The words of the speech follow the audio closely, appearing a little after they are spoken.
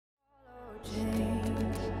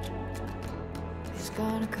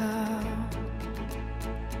gonna come.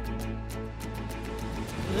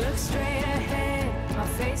 Look straight ahead, my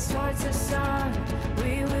face towards the sun.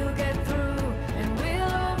 We will get through and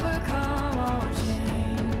we'll overcome. All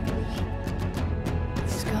change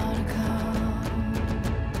is gonna come.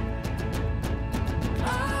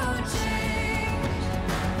 All change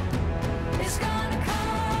is gonna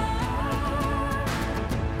come.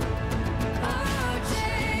 All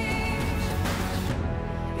change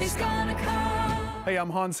is gonna come. Hey,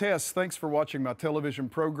 I'm Hans Hess. Thanks for watching my television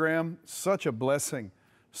program. Such a blessing.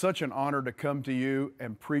 Such an honor to come to you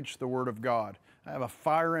and preach the Word of God. I have a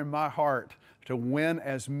fire in my heart to win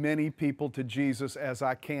as many people to Jesus as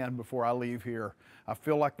I can before I leave here. I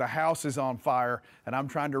feel like the house is on fire and I'm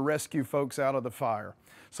trying to rescue folks out of the fire.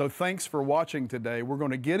 So thanks for watching today. We're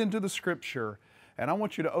going to get into the Scripture, and I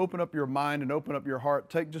want you to open up your mind and open up your heart.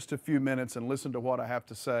 Take just a few minutes and listen to what I have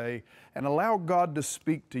to say and allow God to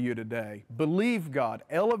speak to you today. Believe God.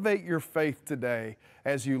 Elevate your faith today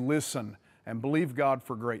as you listen, and believe God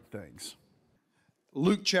for great things.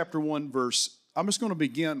 Luke chapter 1 I'm just going to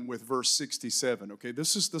begin with verse 67, okay?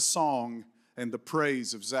 This is the song and the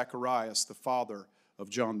praise of Zacharias, the father of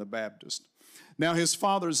John the Baptist. Now his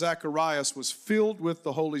father Zacharias was filled with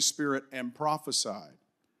the Holy Spirit and prophesied.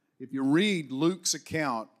 If you read Luke's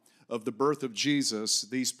account of the birth of Jesus,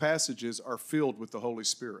 these passages are filled with the Holy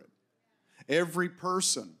Spirit. Every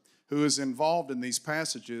person who is involved in these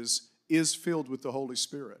passages is filled with the Holy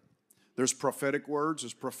Spirit. There's prophetic words,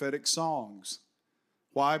 there's prophetic songs.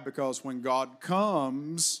 Why? Because when God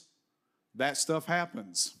comes, that stuff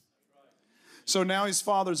happens. So now his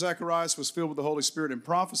father Zacharias was filled with the Holy Spirit and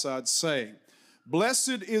prophesied, saying,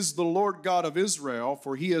 Blessed is the Lord God of Israel,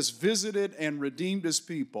 for he has visited and redeemed his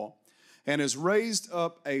people, and has raised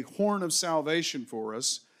up a horn of salvation for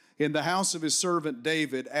us in the house of his servant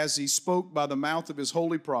David, as he spoke by the mouth of his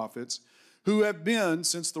holy prophets, who have been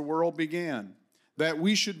since the world began, that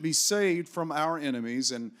we should be saved from our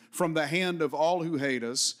enemies and from the hand of all who hate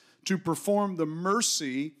us, to perform the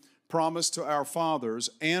mercy promised to our fathers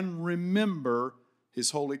and remember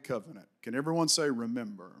his holy covenant. Can everyone say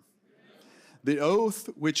remember? The oath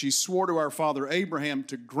which he swore to our father Abraham,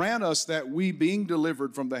 to grant us that we, being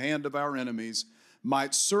delivered from the hand of our enemies,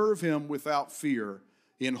 might serve him without fear,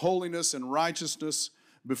 in holiness and righteousness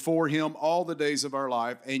before him all the days of our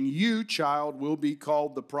life. And you, child, will be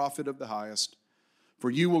called the prophet of the highest.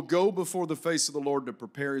 For you will go before the face of the Lord to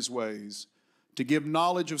prepare his ways, to give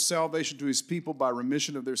knowledge of salvation to his people by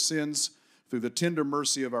remission of their sins through the tender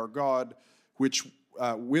mercy of our God,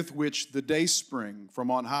 with which the day spring from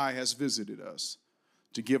on high has visited us,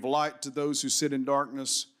 to give light to those who sit in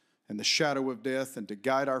darkness and the shadow of death, and to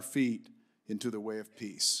guide our feet into the way of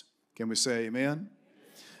peace. Can we say amen?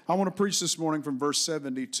 I want to preach this morning from verse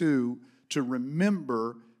 72, to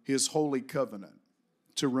remember his holy covenant.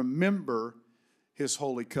 To remember his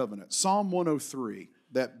holy covenant. Psalm 103,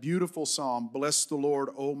 that beautiful psalm, Bless the Lord,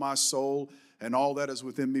 O my soul, and all that is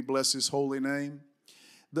within me, bless his holy name.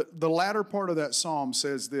 The latter part of that psalm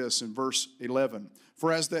says this in verse 11,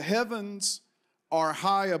 For as the heavens are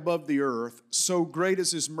high above the earth, so great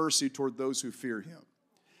is his mercy toward those who fear him.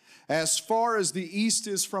 As far as the east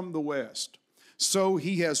is from the west, so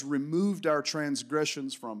he has removed our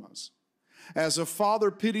transgressions from us. As a father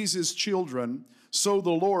pities his children, so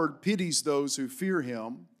the Lord pities those who fear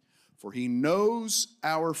him, for he knows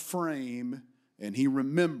our frame and he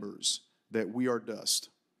remembers that we are dust.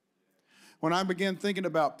 When I began thinking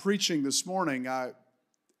about preaching this morning,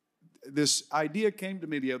 this idea came to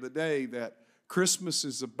me the other day that Christmas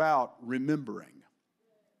is about remembering.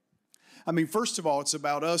 I mean, first of all, it's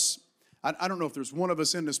about us. I don't know if there's one of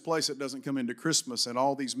us in this place that doesn't come into Christmas and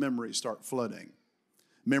all these memories start flooding.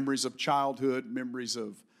 Memories of childhood, memories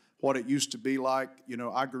of what it used to be like. You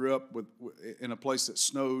know, I grew up in a place that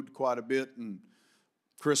snowed quite a bit, and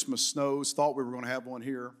Christmas snows. Thought we were going to have one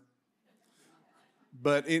here.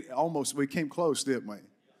 But we came close, didn't we?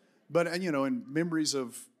 But, and memories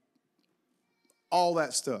of all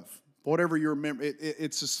that stuff. Whatever your memory,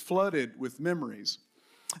 it's just flooded with memories.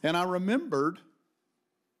 And I remembered,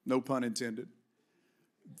 no pun intended,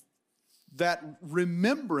 that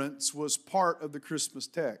remembrance was part of the Christmas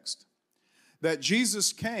text. That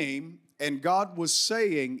Jesus came and God was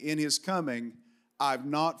saying in his coming, I've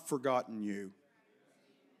not forgotten you.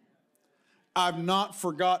 I've not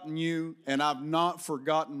forgotten you, and I've not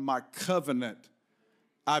forgotten my covenant.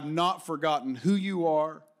 I've not forgotten who you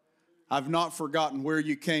are. I've not forgotten where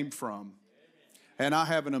you came from. And I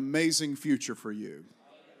have an amazing future for you.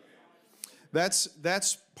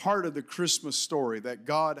 That's part of the Christmas story, that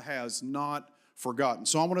God has not forgotten.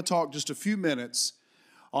 So I want to talk just a few minutes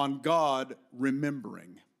on God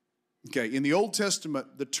remembering. Okay, in the Old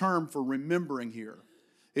Testament, the term for remembering here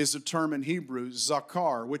is a term in Hebrew,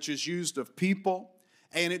 zakar, which is used of people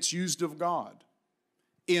and it's used of God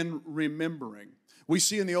in remembering. We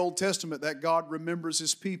see in the Old Testament that God remembers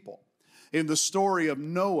His people. In the story of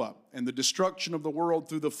Noah and the destruction of the world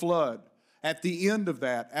through the flood, at the end of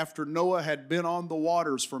that, after Noah had been on the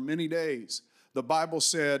waters for many days, the Bible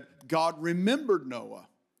said God remembered Noah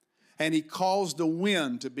and He caused a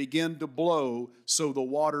wind to begin to blow so the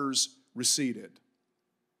waters receded.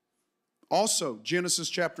 Also, Genesis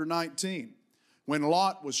chapter 19, when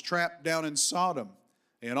Lot was trapped down in Sodom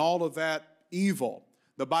and all of that evil,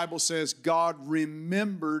 the Bible says God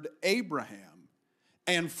remembered Abraham.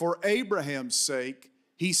 And for Abraham's sake,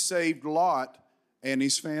 He saved Lot and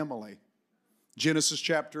his family. Genesis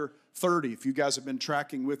chapter 30, if you guys have been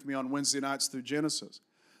tracking with me on Wednesday nights through Genesis,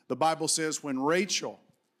 the Bible says when Rachel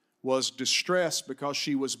was distressed because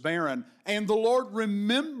she was barren, and the Lord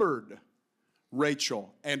remembered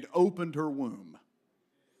Rachel and opened her womb,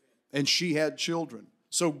 and she had children.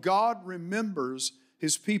 So God remembers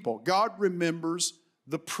His people. God remembers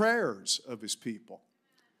the prayers of His people.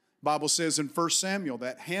 The Bible says in 1 Samuel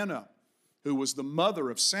that Hannah, who was the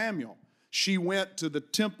mother of Samuel, she went to the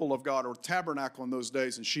temple of God, or tabernacle in those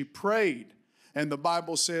days, and she prayed. And the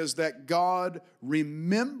Bible says that God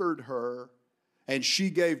remembered her, and she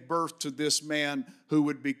gave birth to this man who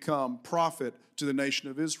would become prophet to the nation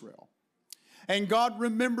of Israel. And God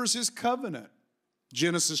remembers His covenant.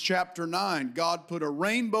 Genesis chapter 9, God put a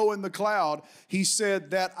rainbow in the cloud. He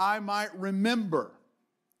said that I might remember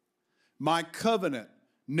my covenant,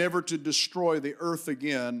 never to destroy the earth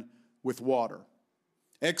again with water.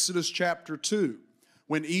 Exodus chapter 2,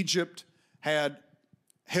 when Egypt had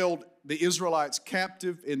held the Israelites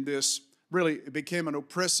captive in this, really it became an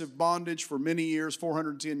oppressive bondage for many years,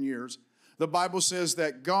 410 years. The Bible says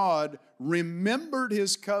that God remembered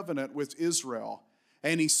His covenant with Israel,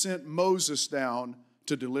 and He sent Moses down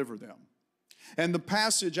to deliver them. And the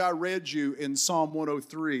passage I read you in Psalm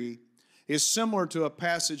 103 is similar to a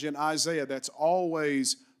passage in Isaiah that's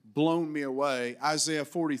always blown me away. Isaiah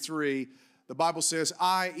 43, the Bible says,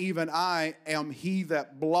 I, even I, am He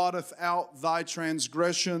that blotteth out thy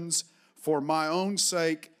transgressions for my own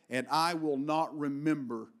sake, and I will not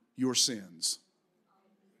remember your sins.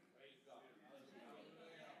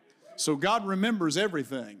 So God remembers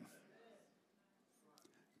everything.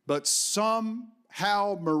 But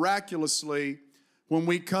somehow, miraculously, when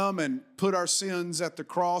we come and put our sins at the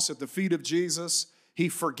cross, at the feet of Jesus, He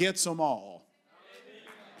forgets them all.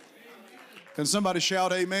 Can somebody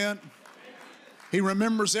shout amen? He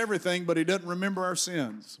remembers everything, but He doesn't remember our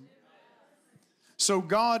sins. So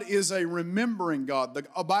God is a remembering God.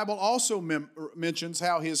 The Bible also mentions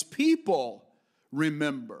how His people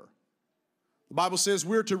remember. The Bible says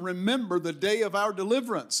we're to remember the day of our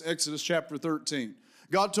deliverance, Exodus chapter 13.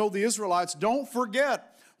 God told the Israelites, don't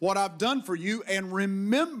forget what I've done for you and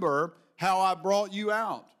remember how I brought you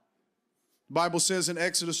out. The Bible says in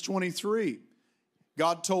Exodus 23,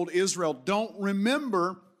 God told Israel, don't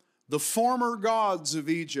remember the former gods of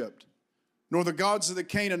Egypt, nor the gods of the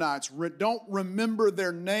Canaanites. Don't remember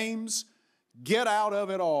their names. Get out of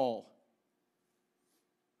it all.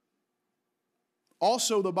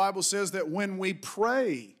 Also, the Bible says that when we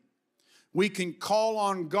pray, we can call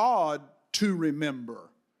on God to remember.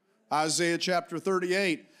 Isaiah chapter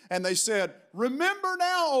 38. And they said, remember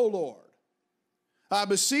now, O Lord. I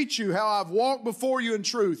beseech you how I've walked before you in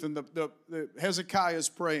truth. And the Hezekiah is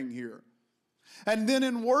praying here. And then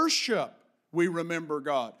in worship, we remember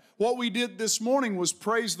God. What we did this morning was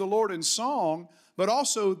praise the Lord in song, but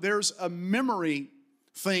also there's a memory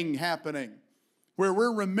thing happening where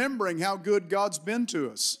we're remembering how good God's been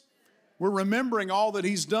to us. We're remembering all that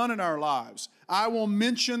He's done in our lives. I will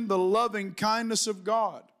mention the loving kindness of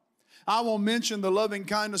God. I will mention the loving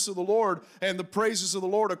kindness of the Lord and the praises of the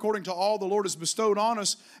Lord according to all the Lord has bestowed on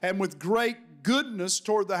us, and with great goodness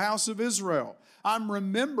toward the house of Israel. I'm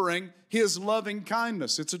remembering His loving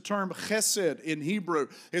kindness. It's a term chesed in Hebrew.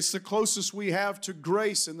 It's the closest we have to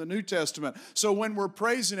grace in the New Testament. So when we're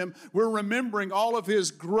praising Him, we're remembering all of His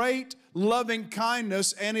great loving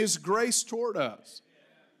kindness and His grace toward us.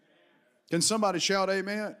 Can somebody shout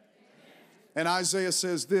amen? And Isaiah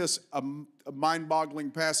says this, a mind-boggling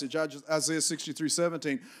passage, Isaiah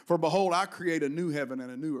 63:17. For behold, I create a new heaven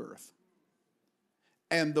and a new earth,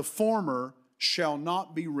 and the former shall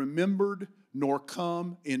not be remembered nor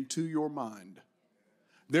come into your mind.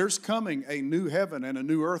 There's coming a new heaven and a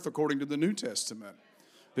new earth according to the New Testament.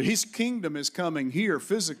 His kingdom is coming here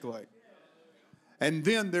physically. And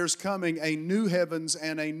then there's coming a new heavens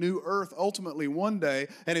and a new earth ultimately one day,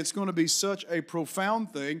 and it's going to be such a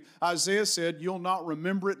profound thing. Isaiah said, you'll not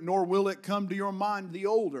remember it, nor will it come to your mind, the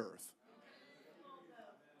old earth.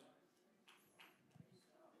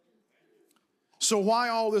 So why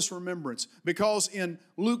all this remembrance? Because in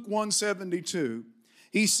Luke 1:72,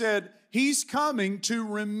 he said he's coming to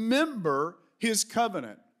remember his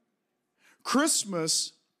covenant.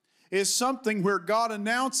 Christmas is something where God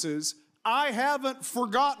announces, I haven't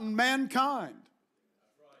forgotten mankind.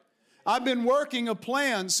 I've been working a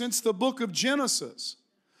plan since the book of Genesis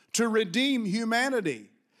to redeem humanity.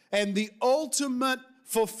 And the ultimate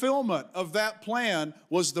fulfillment of that plan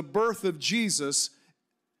was the birth of Jesus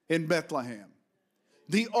in Bethlehem.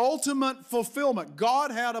 The ultimate fulfillment.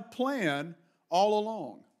 God had a plan all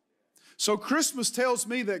along. So Christmas tells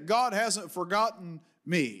me that God hasn't forgotten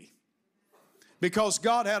me, because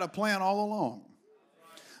God had a plan all along.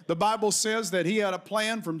 The Bible says that he had a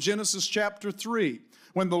plan from Genesis chapter 3,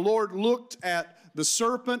 when the Lord looked at the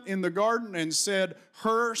serpent in the garden and said,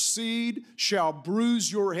 her seed shall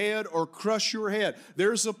bruise your head or crush your head.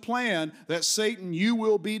 There's a plan that Satan, you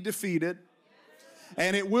will be defeated.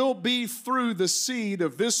 And it will be through the seed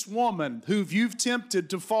of this woman who you've tempted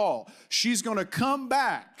to fall. She's going to come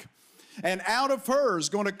back. And out of her is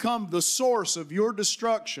going to come the source of your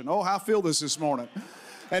destruction. Oh, I feel this morning.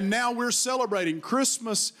 And now we're celebrating.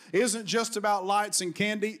 Christmas isn't just about lights and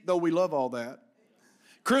candy, though we love all that.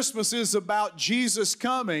 Christmas is about Jesus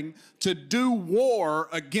coming to do war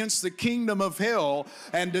against the kingdom of hell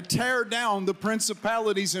and to tear down the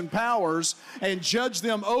principalities and powers and judge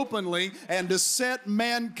them openly and to set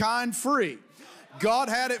mankind free. God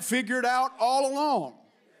had it figured out all along.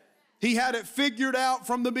 He had it figured out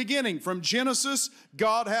from the beginning. From Genesis,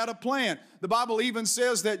 God had a plan. The Bible even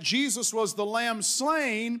says that Jesus was the lamb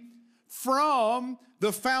slain from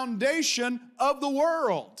the foundation of the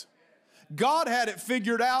world. God had it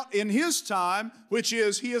figured out in his time, which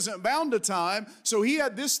is he isn't bound to time, so he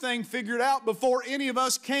had this thing figured out before any of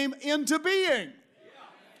us came into being.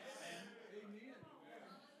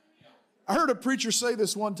 I heard a preacher say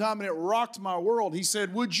this one time and it rocked my world. He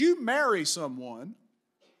said, would you marry someone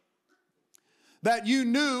that you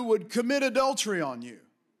knew would commit adultery on you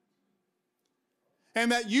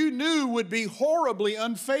and that you knew would be horribly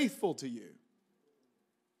unfaithful to you?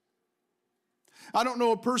 I don't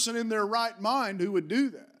know a person in their right mind who would do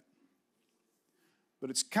that. But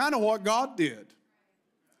it's kind of what God did.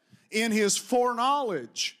 In his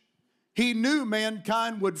foreknowledge, he knew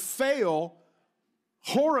mankind would fail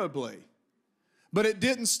horribly. But it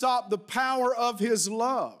didn't stop the power of his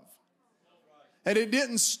love. And it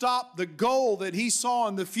didn't stop the goal that he saw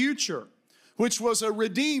in the future, which was a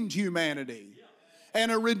redeemed humanity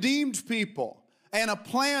and a redeemed people. And a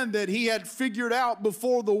plan that he had figured out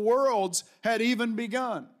before the worlds had even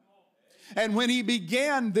begun. And when he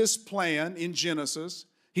began this plan in Genesis,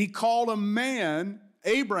 he called a man,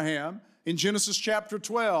 Abraham, in Genesis chapter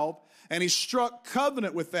 12, and he struck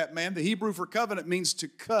covenant with that man. The Hebrew for covenant means to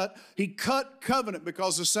cut. He cut covenant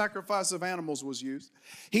because the sacrifice of animals was used.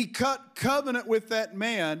 He cut covenant with that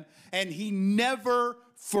man, and he never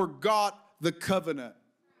forgot the covenant.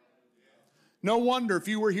 No wonder if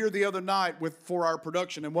you were here the other night for our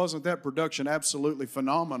production, and wasn't that production absolutely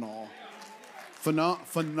phenomenal?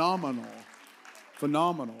 Phenomenal.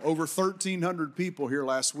 Over 1,300 people here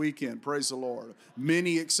last weekend. Praise the Lord.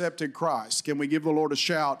 Many accepted Christ. Can we give the Lord a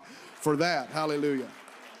shout for that? Hallelujah.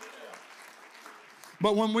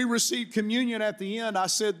 But when we received communion at the end, I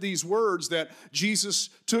said these words that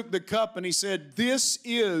Jesus took the cup and he said, this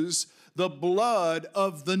is the blood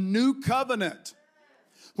of the new covenant,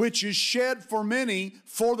 which is shed for many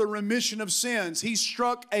for the remission of sins. He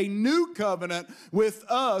struck a new covenant with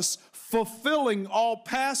us, fulfilling all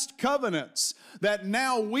past covenants, that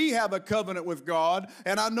now we have a covenant with God.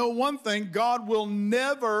 And I know one thing, God will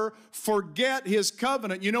never forget his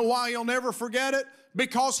covenant. You know why he'll never forget it?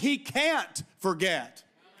 Because he can't forget.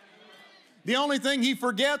 The only thing he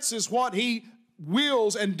forgets is what he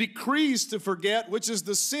wills and decrees to forget, which is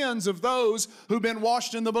the sins of those who've been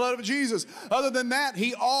washed in the blood of Jesus. Other than that,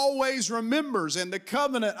 he always remembers, and the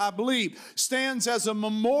covenant, I believe, stands as a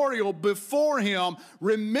memorial before him.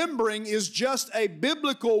 Remembering is just a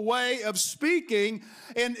biblical way of speaking,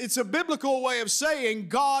 and it's a biblical way of saying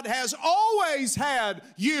God has always had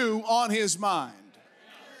you on his mind.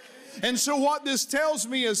 And so what this tells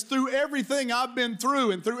me is through everything I've been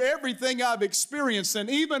through and through everything I've experienced, and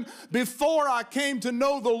even before I came to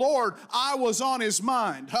know the Lord, I was on His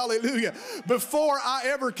mind. Hallelujah. Before I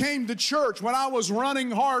ever came to church, when I was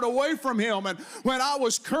running hard away from Him, and when I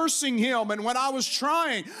was cursing Him, and when I was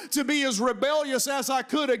trying to be as rebellious as I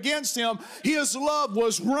could against Him, His love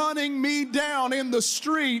was running me down in the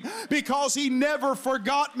street because He never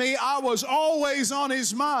forgot me. I was always on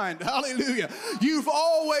His mind. Hallelujah. You've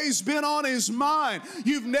always been on His mind.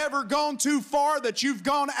 You've never gone too far that you've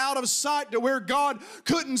gone out of sight to where God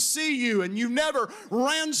couldn't see you, and you've never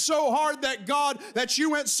ran so hard that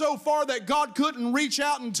you went so far that God couldn't reach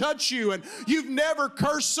out and touch you, and you've never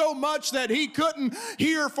cursed so much that He couldn't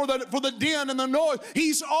hear for the din and the noise.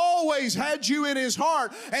 He's always had you in His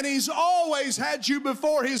heart, and He's always had you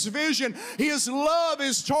before His vision. His love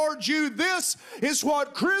is towards you. This is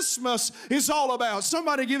what Christmas is all about.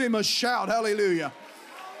 Somebody give Him a shout. Hallelujah.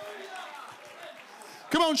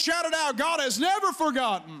 Come on, shout it out. God has never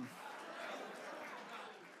forgotten.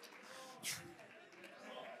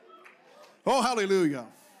 Oh, hallelujah.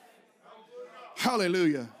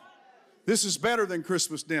 Hallelujah. This is better than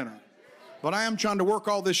Christmas dinner. But I am trying to work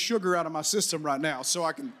all this sugar out of my system right now so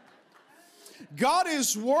I can. God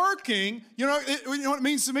is working. You know what it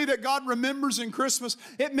means to me that God remembers in Christmas?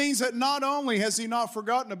 It means that not only has He not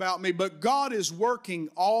forgotten about me, but God is working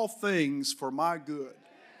all things for my good.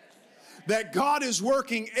 That God is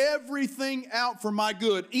working everything out for my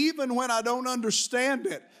good, even when I don't understand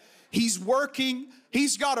it. He's working.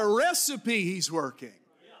 He's got a recipe He's working.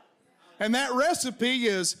 And that recipe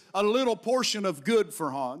is a little portion of good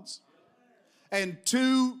for Hans and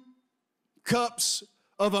 2 cups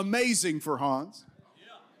of amazing for Hans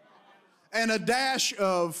and a dash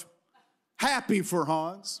of happy for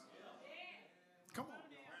Hans. Come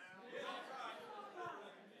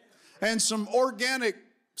on. And some organic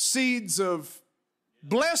seeds of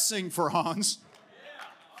blessing for Hans.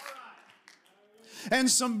 And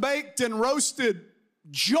some baked and roasted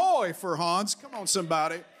joy for Hans. Come on,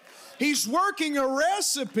 somebody. He's working a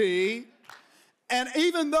recipe, and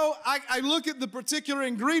even though I look at the particular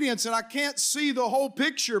ingredients and I can't see the whole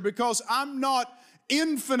picture because I'm not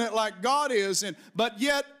infinite like God is, but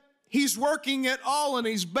yet He's working it all, and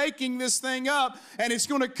He's baking this thing up, and it's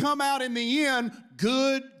going to come out in the end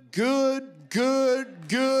good, good, good,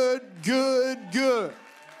 good, good, good.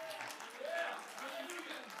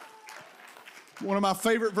 One of my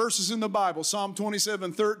favorite verses in the Bible, Psalm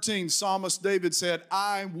 27:13, Psalmist David said,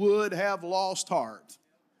 I would have lost heart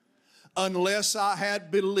unless I had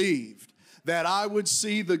believed that I would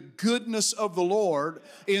see the goodness of the Lord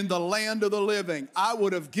in the land of the living. I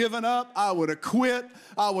would have given up. I would have quit.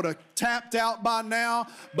 I would have tapped out by now.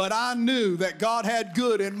 But I knew that God had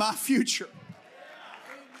good in my future.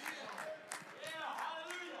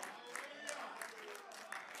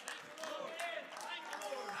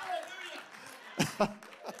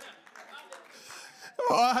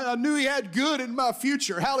 I knew He had good in my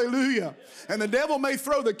future. Hallelujah. And the devil may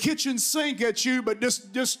throw the kitchen sink at you, but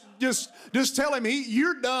just tell him,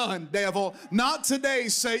 you're done, devil. Not today,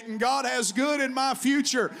 Satan. God has good in my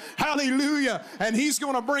future. Hallelujah. And He's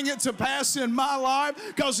going to bring it to pass in my life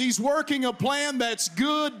because He's working a plan that's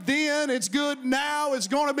good then. It's good now. It's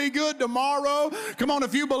going to be good tomorrow. Come on,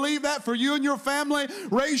 if you believe that for you and your family,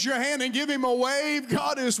 raise your hand and give Him a wave.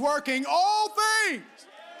 God is working all things.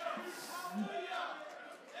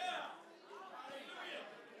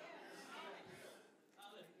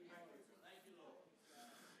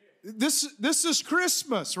 This is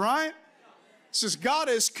Christmas, right? It says God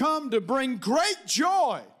has come to bring great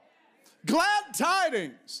joy, glad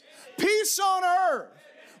tidings, peace on earth,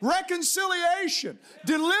 reconciliation,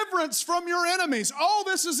 deliverance from your enemies. All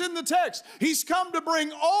this is in the text. He's come to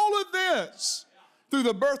bring all of this through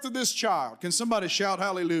the birth of this child. Can somebody shout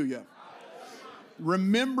hallelujah?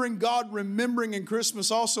 Remembering God, remembering in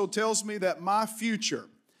Christmas also tells me that my future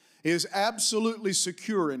is absolutely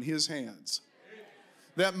secure in His hands.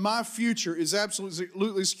 That my future is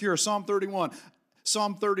absolutely secure. Psalm 31,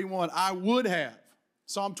 I would have,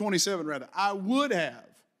 Psalm 27 rather, I would have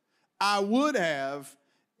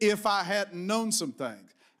if I hadn't known some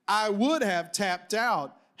things. I would have tapped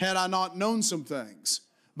out had I not known some things.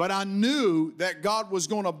 But I knew that God was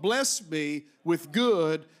going to bless me with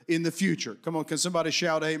good in the future. Come on, can somebody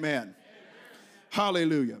shout amen? Amen.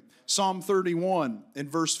 Hallelujah. Psalm 31 and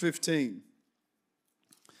verse 15.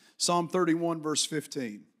 Psalm 31, verse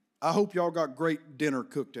 15. I hope y'all got great dinner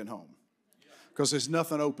cooked at home because there's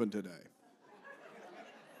nothing open today.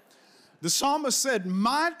 The psalmist said,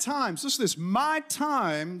 my times, listen to this, my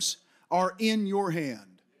times are in your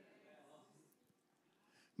hand.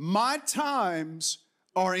 My times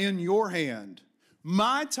are in your hand.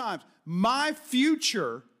 My times, my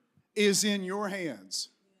future is in your hands.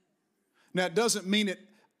 Now, it doesn't mean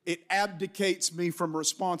it abdicates me from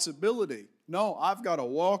responsibility. No, I've got to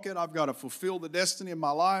walk it. I've got to fulfill the destiny of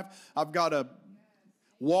my life. I've got to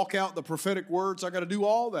walk out the prophetic words. I've got to do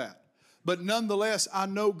all that. But nonetheless, I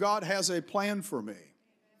know God has a plan for me.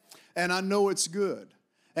 And I know it's good.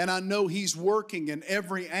 And I know He's working in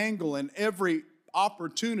every angle and every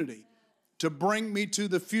opportunity to bring me to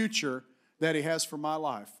the future that He has for my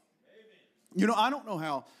life. You know, I don't know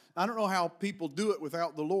how people do it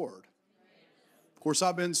without the Lord. Of course,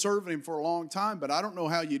 I've been serving Him for a long time, but I don't know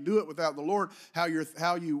how you do it without the Lord, how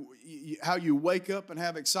you wake up and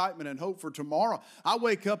have excitement and hope for tomorrow. I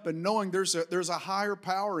wake up and knowing there's a higher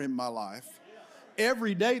power in my life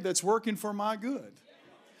every day that's working for my good.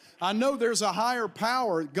 I know there's a higher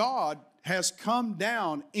power. God has come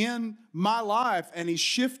down in my life, and He's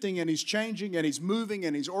shifting and He's changing and He's moving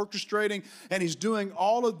and He's orchestrating and He's doing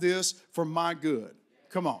all of this for my good.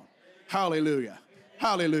 Come on. Hallelujah.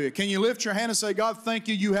 Hallelujah. Can you lift your hand and say, God, thank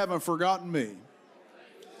you, you haven't forgotten me.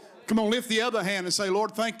 Come on, lift the other hand and say,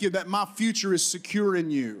 Lord, thank you that my future is secure in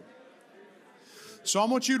you. So I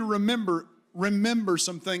want you to remember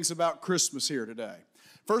some things about Christmas here today.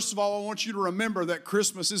 First of all, I want you to remember that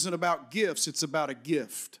Christmas isn't about gifts, it's about a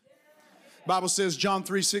gift. The Bible says, John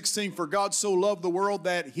 3:16, for God so loved the world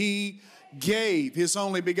that He gave His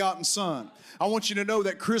only begotten Son. I want you to know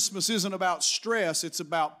that Christmas isn't about stress, it's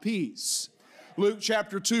about peace. Luke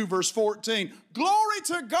chapter 2, verse 14, glory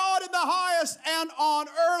to God in the highest, and on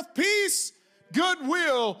earth peace,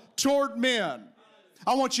 goodwill toward men.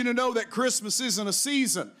 I want you to know that Christmas isn't a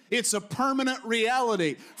season. It's a permanent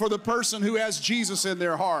reality for the person who has Jesus in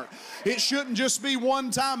their heart. It shouldn't just be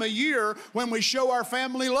one time a year when we show our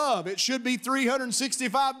family love. It should be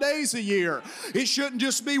 365 days a year. It shouldn't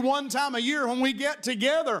just be one time a year when we get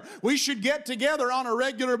together. We should get together on a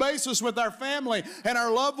regular basis with our family and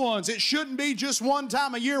our loved ones. It shouldn't be just one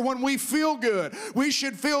time a year when we feel good. We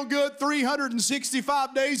should feel good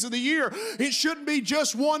 365 days of the year. It shouldn't be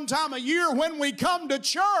just one time a year when we come to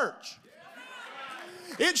church.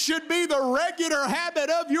 It should be the regular habit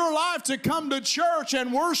of your life to come to church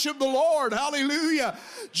and worship the Lord. Hallelujah.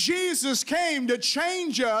 Jesus came to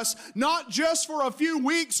change us, not just for a few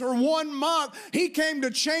weeks or 1 month. He came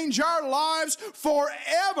to change our lives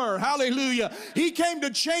forever. Hallelujah. He came to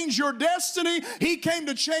change your destiny. He came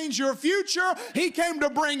to change your future. He came to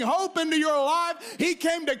bring hope into your life. He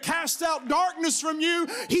came to cast out darkness from you.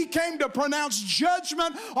 He came to pronounce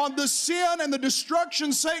judgment on the sin and the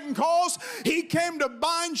destruction Satan caused. He came to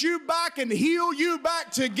bind you back and heal you back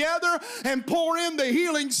together and pour in the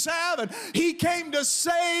healing salve. And He came to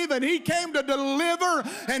save, and He came to deliver,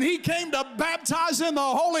 and He came to baptize in the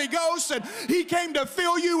Holy Ghost, and He came to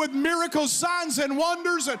fill you with miracles, signs, and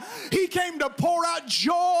wonders, and He came to pour out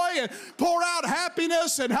joy and pour out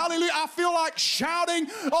happiness. And hallelujah, I feel like shouting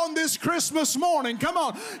on this Christmas morning. Come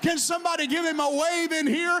on, can somebody give Him a wave in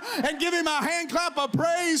here and give Him a hand clap of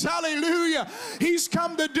praise? Hallelujah. He's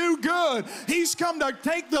come to do good. He's come to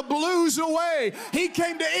take the blues away. He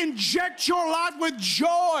came to inject your life with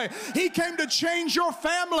joy. He came to change your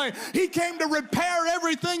family. He came to repair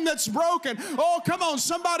everything that's broken. Oh, come on,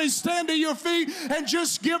 somebody stand to your feet and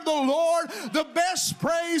just give the Lord the best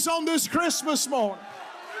praise on this Christmas morning.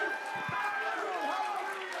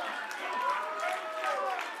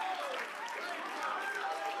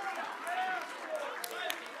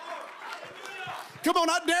 Come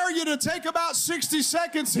on, I dare you to take about 60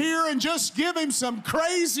 seconds here and just give Him some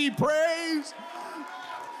crazy praise.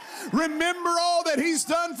 Remember all that He's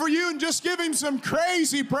done for you and just give Him some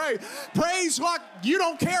crazy praise. Praise like you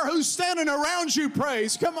don't care who's standing around you.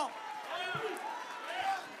 Praise. Come on.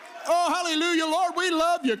 Oh, hallelujah. Lord, we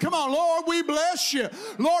love you. Come on, Lord, we bless you.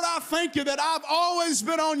 Lord, I thank you that I've always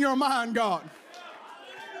been on your mind, God.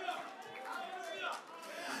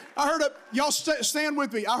 I heard y'all stand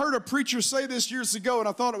with me. I heard a preacher say this years ago, and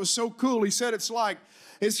I thought it was so cool. He said it's like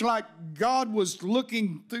God was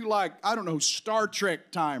looking through, like, I don't know, Star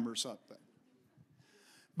Trek time or something.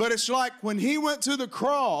 But it's like when He went to the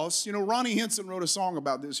cross, you know, Ronnie Henson wrote a song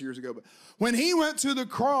about this years ago, but when He went to the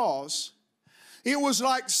cross, it was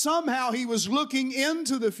like somehow He was looking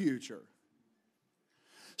into the future.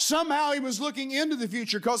 Somehow He was looking into the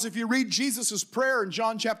future, because if you read Jesus' prayer in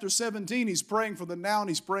John chapter 17, He's praying for the now and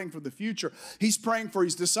He's praying for the future. He's praying for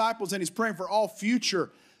His disciples, and He's praying for all future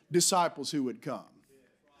disciples who would come.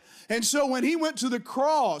 And so when He went to the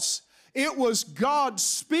cross, it was God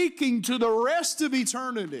speaking to the rest of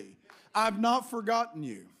eternity. I've not forgotten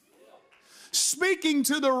you. Speaking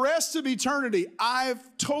to the rest of eternity,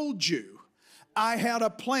 I've told you. I had a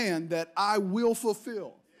plan that I will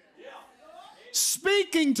fulfill.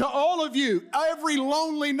 Speaking to all of you, every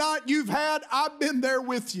lonely night you've had, I've been there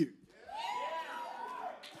with you.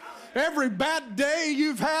 Every bad day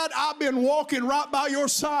you've had, I've been walking right by your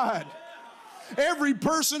side. Every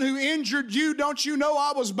person who injured you, don't you know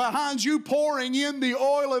I was behind you pouring in the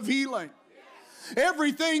oil of healing?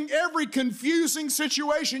 Everything, every confusing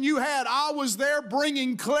situation you had, I was there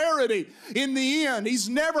bringing clarity in the end. He's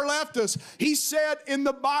never left us. He said in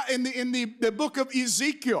the book of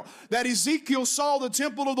Ezekiel that Ezekiel saw the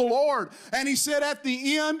temple of the Lord. And he said at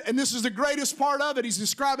the end, and this is the greatest part of it, he's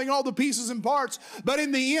describing all the pieces and parts, but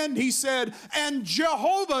in the end he said, and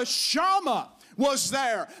Jehovah Shammah was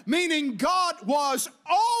there, meaning God was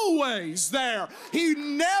always there. He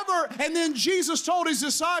never, and then Jesus told his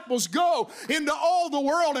disciples, go into all the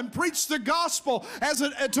world and preach the gospel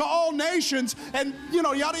to all nations, and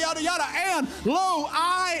yada, yada, yada, and lo,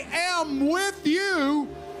 I am with you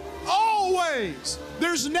always.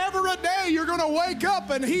 There's never a day you're going to wake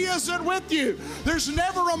up and he isn't with you. There's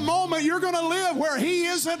never a moment you're going to live where he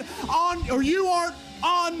isn't on, or you aren't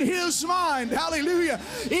on his mind. Hallelujah.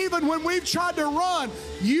 Even when we've tried to run,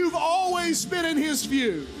 you've always been in his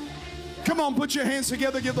view. Come on, put your hands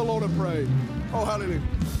together, give the Lord a praise. Oh, hallelujah.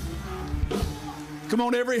 Come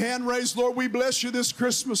on, every hand raised. Lord, we bless you this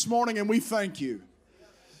Christmas morning and we thank you.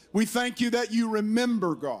 We thank you that you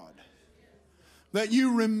remember, God, that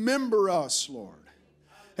you remember us, Lord.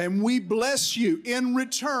 And we bless you. In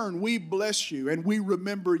return, we bless you and we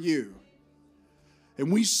remember you.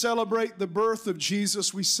 And we celebrate the birth of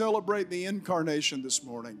Jesus. We celebrate the incarnation this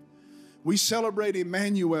morning. We celebrate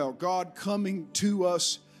Emmanuel, God coming to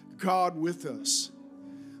us, God with us.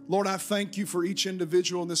 Lord, I thank you for each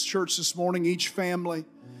individual in this church this morning, each family,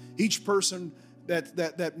 each person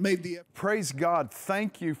that made the... Praise God.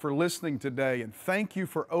 Thank you for listening today, and thank you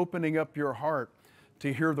for opening up your heart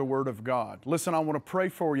to hear the Word of God. Listen, I want to pray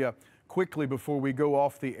for you quickly before we go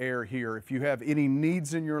off the air here. If you have any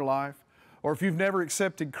needs in your life, or if you've never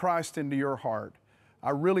accepted Christ into your heart, I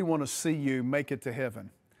really want to see you make it to heaven.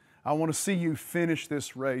 I want to see you finish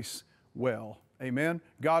this race well. Amen?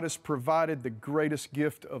 God has provided the greatest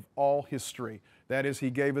gift of all history. That is, He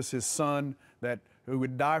gave us His Son who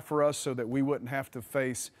would die for us so that we wouldn't have to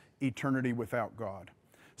face eternity without God.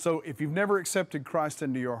 So if you've never accepted Christ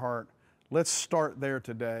into your heart, let's start there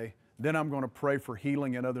today. Then I'm going to pray for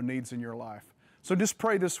healing and other needs in your life. So just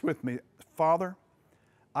pray this with me. Father,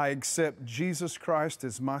 I accept Jesus Christ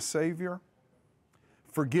as my Savior.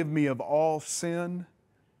 Forgive me of all sin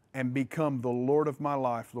and become the Lord of my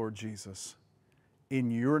life, Lord Jesus. In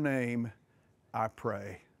your name, I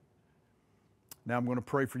pray. Now I'm going to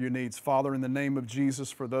pray for your needs. Father, in the name of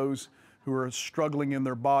Jesus, for those who are struggling in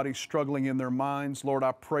their bodies, struggling in their minds, Lord,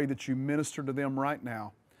 I pray that you minister to them right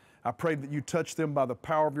now. I pray that you touch them by the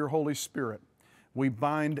power of your Holy Spirit. We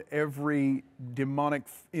bind every demonic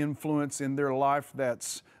influence in their life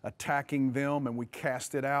that's attacking them, and we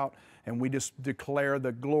cast it out, and we just declare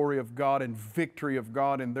the glory of God and victory of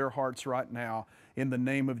God in their hearts right now in the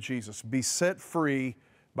name of Jesus. Be set free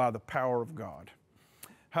by the power of God.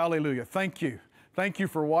 Hallelujah. Thank you. Thank you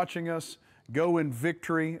for watching us. Go in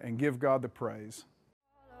victory and give God the praise.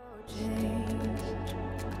 Change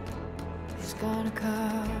is gonna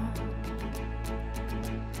come.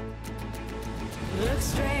 Look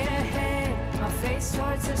straight ahead, my face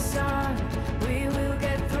towards the sun. We will